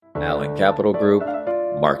Allen Capital Group,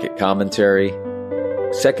 Market Commentary,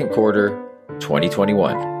 Second Quarter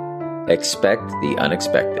 2021. Expect the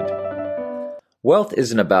unexpected. Wealth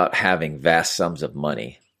isn't about having vast sums of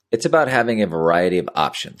money. It's about having a variety of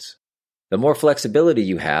options. The more flexibility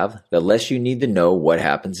you have, the less you need to know what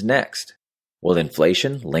happens next. Will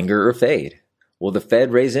inflation linger or fade? Will the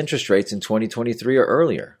Fed raise interest rates in 2023 or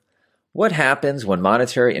earlier? What happens when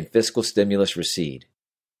monetary and fiscal stimulus recede?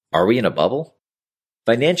 Are we in a bubble?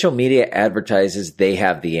 Financial media advertises they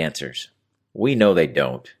have the answers. We know they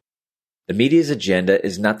don't. The media's agenda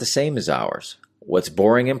is not the same as ours. What's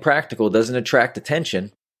boring and practical doesn't attract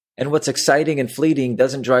attention, and what's exciting and fleeting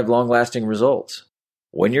doesn't drive long-lasting results.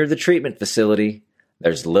 When you're the treatment facility,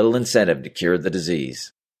 there's little incentive to cure the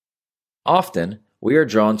disease. Often, we are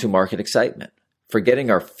drawn to market excitement, forgetting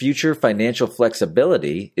our future financial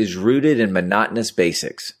flexibility is rooted in monotonous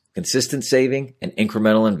basics, consistent saving, and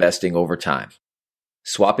incremental investing over time.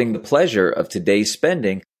 Swapping the pleasure of today's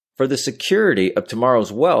spending for the security of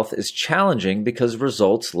tomorrow's wealth is challenging because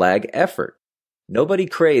results lag effort. Nobody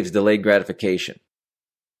craves delayed gratification.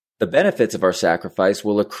 The benefits of our sacrifice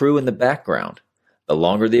will accrue in the background. The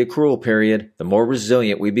longer the accrual period, the more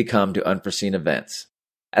resilient we become to unforeseen events.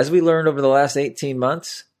 As we learned over the last 18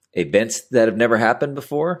 months, events that have never happened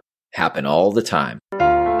before happen all the time.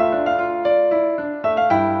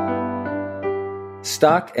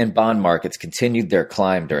 Stock and bond markets continued their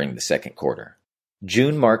climb during the second quarter.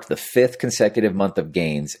 June marked the 5th consecutive month of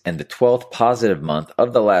gains and the 12th positive month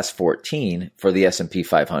of the last 14 for the S&P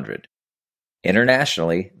 500.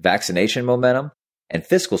 Internationally, vaccination momentum and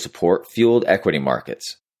fiscal support fueled equity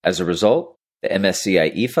markets. As a result, the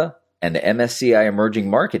MSCI EAFE and the MSCI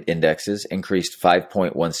Emerging Market Indexes increased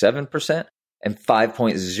 5.17% and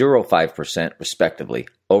 5.05% respectively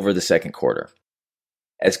over the second quarter.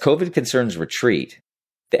 As COVID concerns retreat,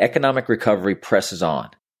 the economic recovery presses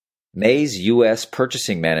on. May's U.S.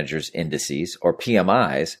 Purchasing Managers Indices, or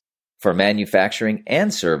PMIs, for manufacturing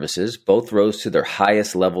and services both rose to their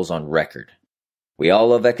highest levels on record. We all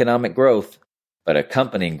love economic growth, but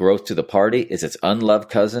accompanying growth to the party is its unloved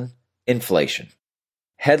cousin, inflation.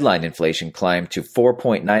 Headline inflation climbed to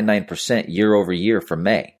 4.99% year over year for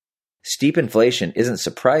May. Steep inflation isn't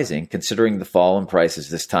surprising considering the fall in prices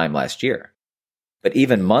this time last year. But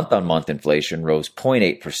even month-on-month inflation rose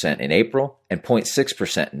 0.8% in April and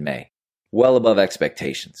 0.6% in May, well above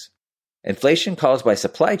expectations. Inflation caused by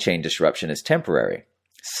supply chain disruption is temporary.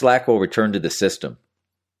 Slack will return to the system.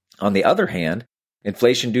 On the other hand,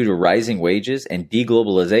 inflation due to rising wages and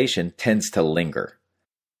deglobalization tends to linger.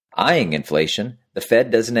 Eyeing inflation, the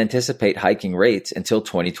Fed doesn't anticipate hiking rates until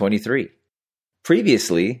 2023.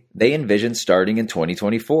 Previously, they envisioned starting in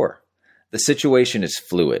 2024. The situation is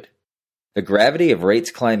fluid. The gravity of rates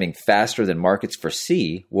climbing faster than markets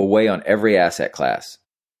foresee will weigh on every asset class.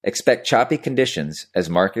 Expect choppy conditions as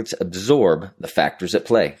markets absorb the factors at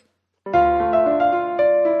play.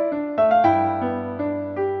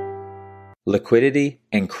 Liquidity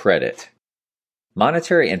and credit.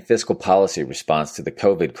 Monetary and fiscal policy response to the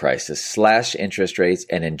COVID crisis slashed interest rates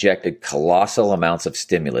and injected colossal amounts of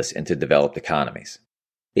stimulus into developed economies.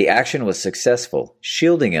 The action was successful,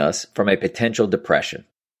 shielding us from a potential depression.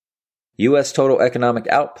 U.S. total economic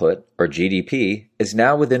output, or GDP, is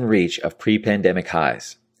now within reach of pre-pandemic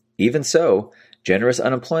highs. Even so, generous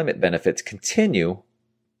unemployment benefits continue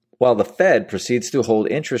while the Fed proceeds to hold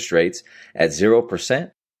interest rates at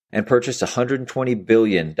 0% and purchase $120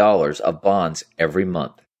 billion of bonds every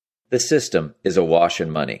month. The system is awash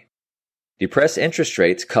in money. Depressed interest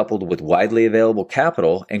rates coupled with widely available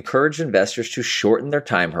capital encourage investors to shorten their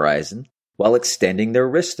time horizon while extending their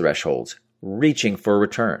risk thresholds, reaching for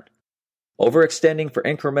return. Overextending for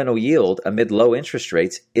incremental yield amid low interest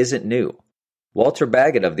rates isn't new. Walter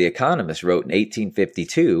Bagot of The Economist wrote in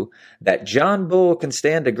 1852 that John Bull can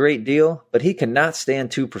stand a great deal, but he cannot stand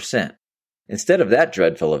 2%. Instead of that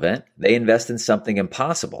dreadful event, they invest in something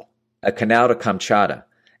impossible, a canal to Kamchatka,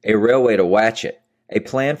 a railway to Watchet, a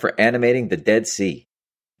plan for animating the Dead Sea.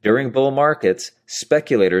 During bull markets,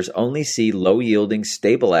 speculators only see low-yielding,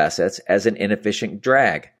 stable assets as an inefficient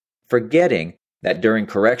drag, forgetting that during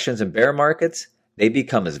corrections and bear markets, they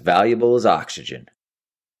become as valuable as oxygen.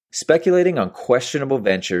 Speculating on questionable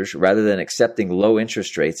ventures rather than accepting low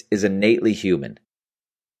interest rates is innately human.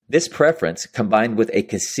 This preference, combined with a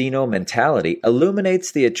casino mentality,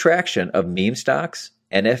 illuminates the attraction of meme stocks,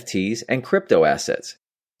 NFTs, and crypto assets.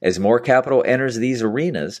 As more capital enters these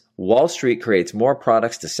arenas, Wall Street creates more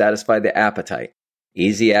products to satisfy the appetite.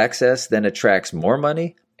 Easy access then attracts more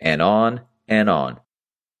money, and on and on.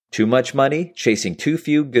 Too much money chasing too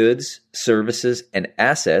few goods, services, and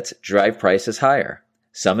assets drive prices higher.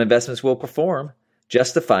 Some investments will perform.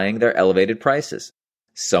 justifying their elevated prices.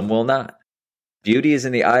 Some will not. Beauty is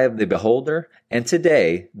in the eye of the beholder, and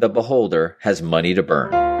today the beholder has money to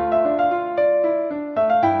burn.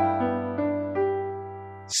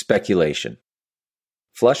 Speculation.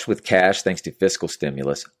 Flush with cash thanks to fiscal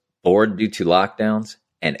stimulus, bored due to lockdowns,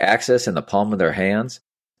 and access in the palm of their hands,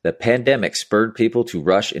 the pandemic spurred people to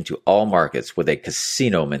rush into all markets with a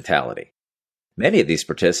casino mentality. Many of these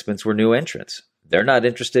participants were new entrants. They're not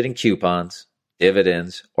interested in coupons,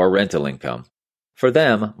 dividends, or rental income. For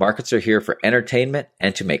them, markets are here for entertainment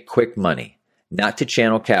and to make quick money, not to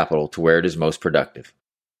channel capital to where it is most productive.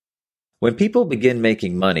 When people begin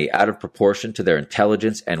making money out of proportion to their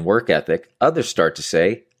intelligence and work ethic, others start to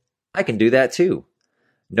say, I can do that too.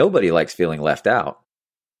 Nobody likes feeling left out.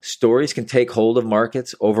 Stories can take hold of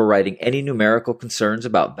markets, overriding any numerical concerns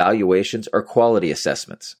about valuations or quality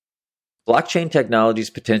assessments. Blockchain technology's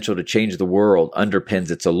potential to change the world underpins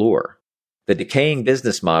its allure. The decaying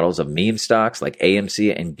business models of meme stocks like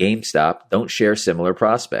AMC and GameStop don't share similar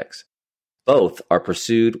prospects. Both are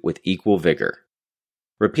pursued with equal vigor.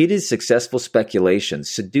 Repeated successful speculation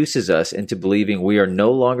seduces us into believing we are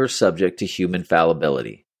no longer subject to human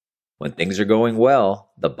fallibility. When things are going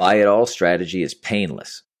well, the buy-it-all strategy is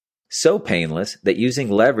painless. So painless that using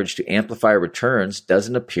leverage to amplify returns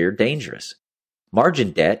doesn't appear dangerous.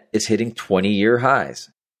 Margin debt is hitting 20-year highs.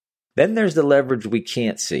 Then there's the leverage we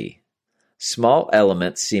can't see. Small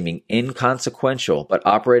elements seeming inconsequential but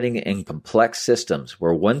operating in complex systems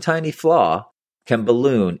where one tiny flaw can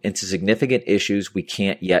balloon into significant issues we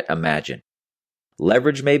can't yet imagine.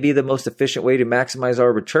 Leverage may be the most efficient way to maximize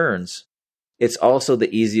our returns. It's also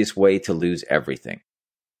the easiest way to lose everything.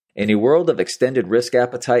 In a world of extended risk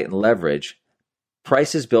appetite and leverage,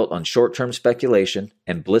 prices built on short-term speculation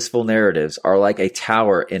and blissful narratives are like a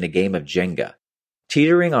tower in a game of Jenga,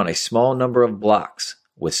 teetering on a small number of blocks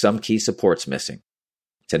with some key supports missing.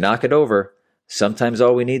 To knock it over, sometimes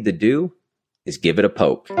all we need to do is give it a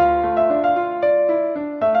poke.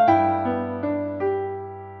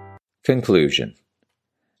 Conclusion.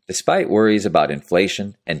 Despite worries about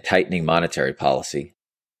inflation and tightening monetary policy,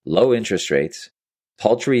 low interest rates,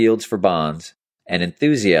 paltry yields for bonds, and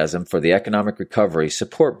enthusiasm for the economic recovery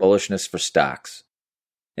support bullishness for stocks.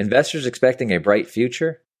 Investors expecting a bright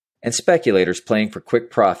future and speculators playing for quick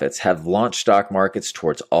profits have launched stock markets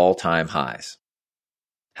towards all-time highs.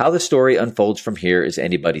 How the story unfolds from here is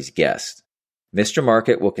anybody's guess. Mr.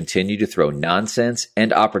 Market will continue to throw nonsense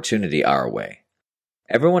and opportunity our way.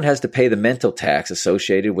 Everyone has to pay the mental tax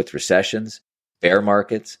associated with recessions, bear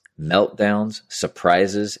markets, meltdowns,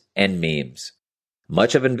 surprises, and memes.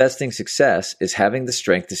 Much of investing success is having the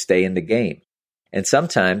strength to stay in the game. And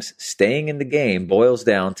sometimes staying in the game boils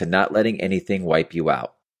down to not letting anything wipe you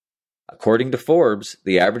out. According to Forbes,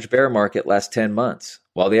 the average bear market lasts 10 months,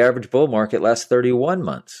 while the average bull market lasts 31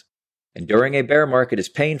 months. Enduring a bear market is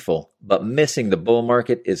painful, but missing the bull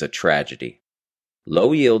market is a tragedy.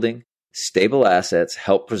 Low yielding, stable assets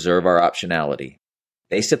help preserve our optionality.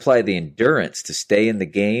 They supply the endurance to stay in the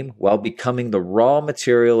game while becoming the raw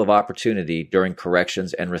material of opportunity during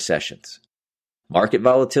corrections and recessions. Market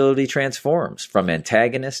volatility transforms from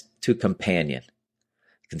antagonist to companion.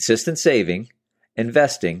 Consistent saving,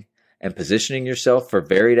 investing, and positioning yourself for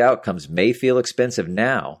varied outcomes may feel expensive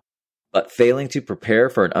now, but failing to prepare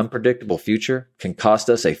for an unpredictable future can cost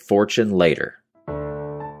us a fortune later.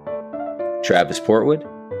 Travis Portwood,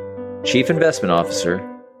 Chief Investment Officer,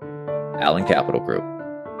 Allen Capital Group.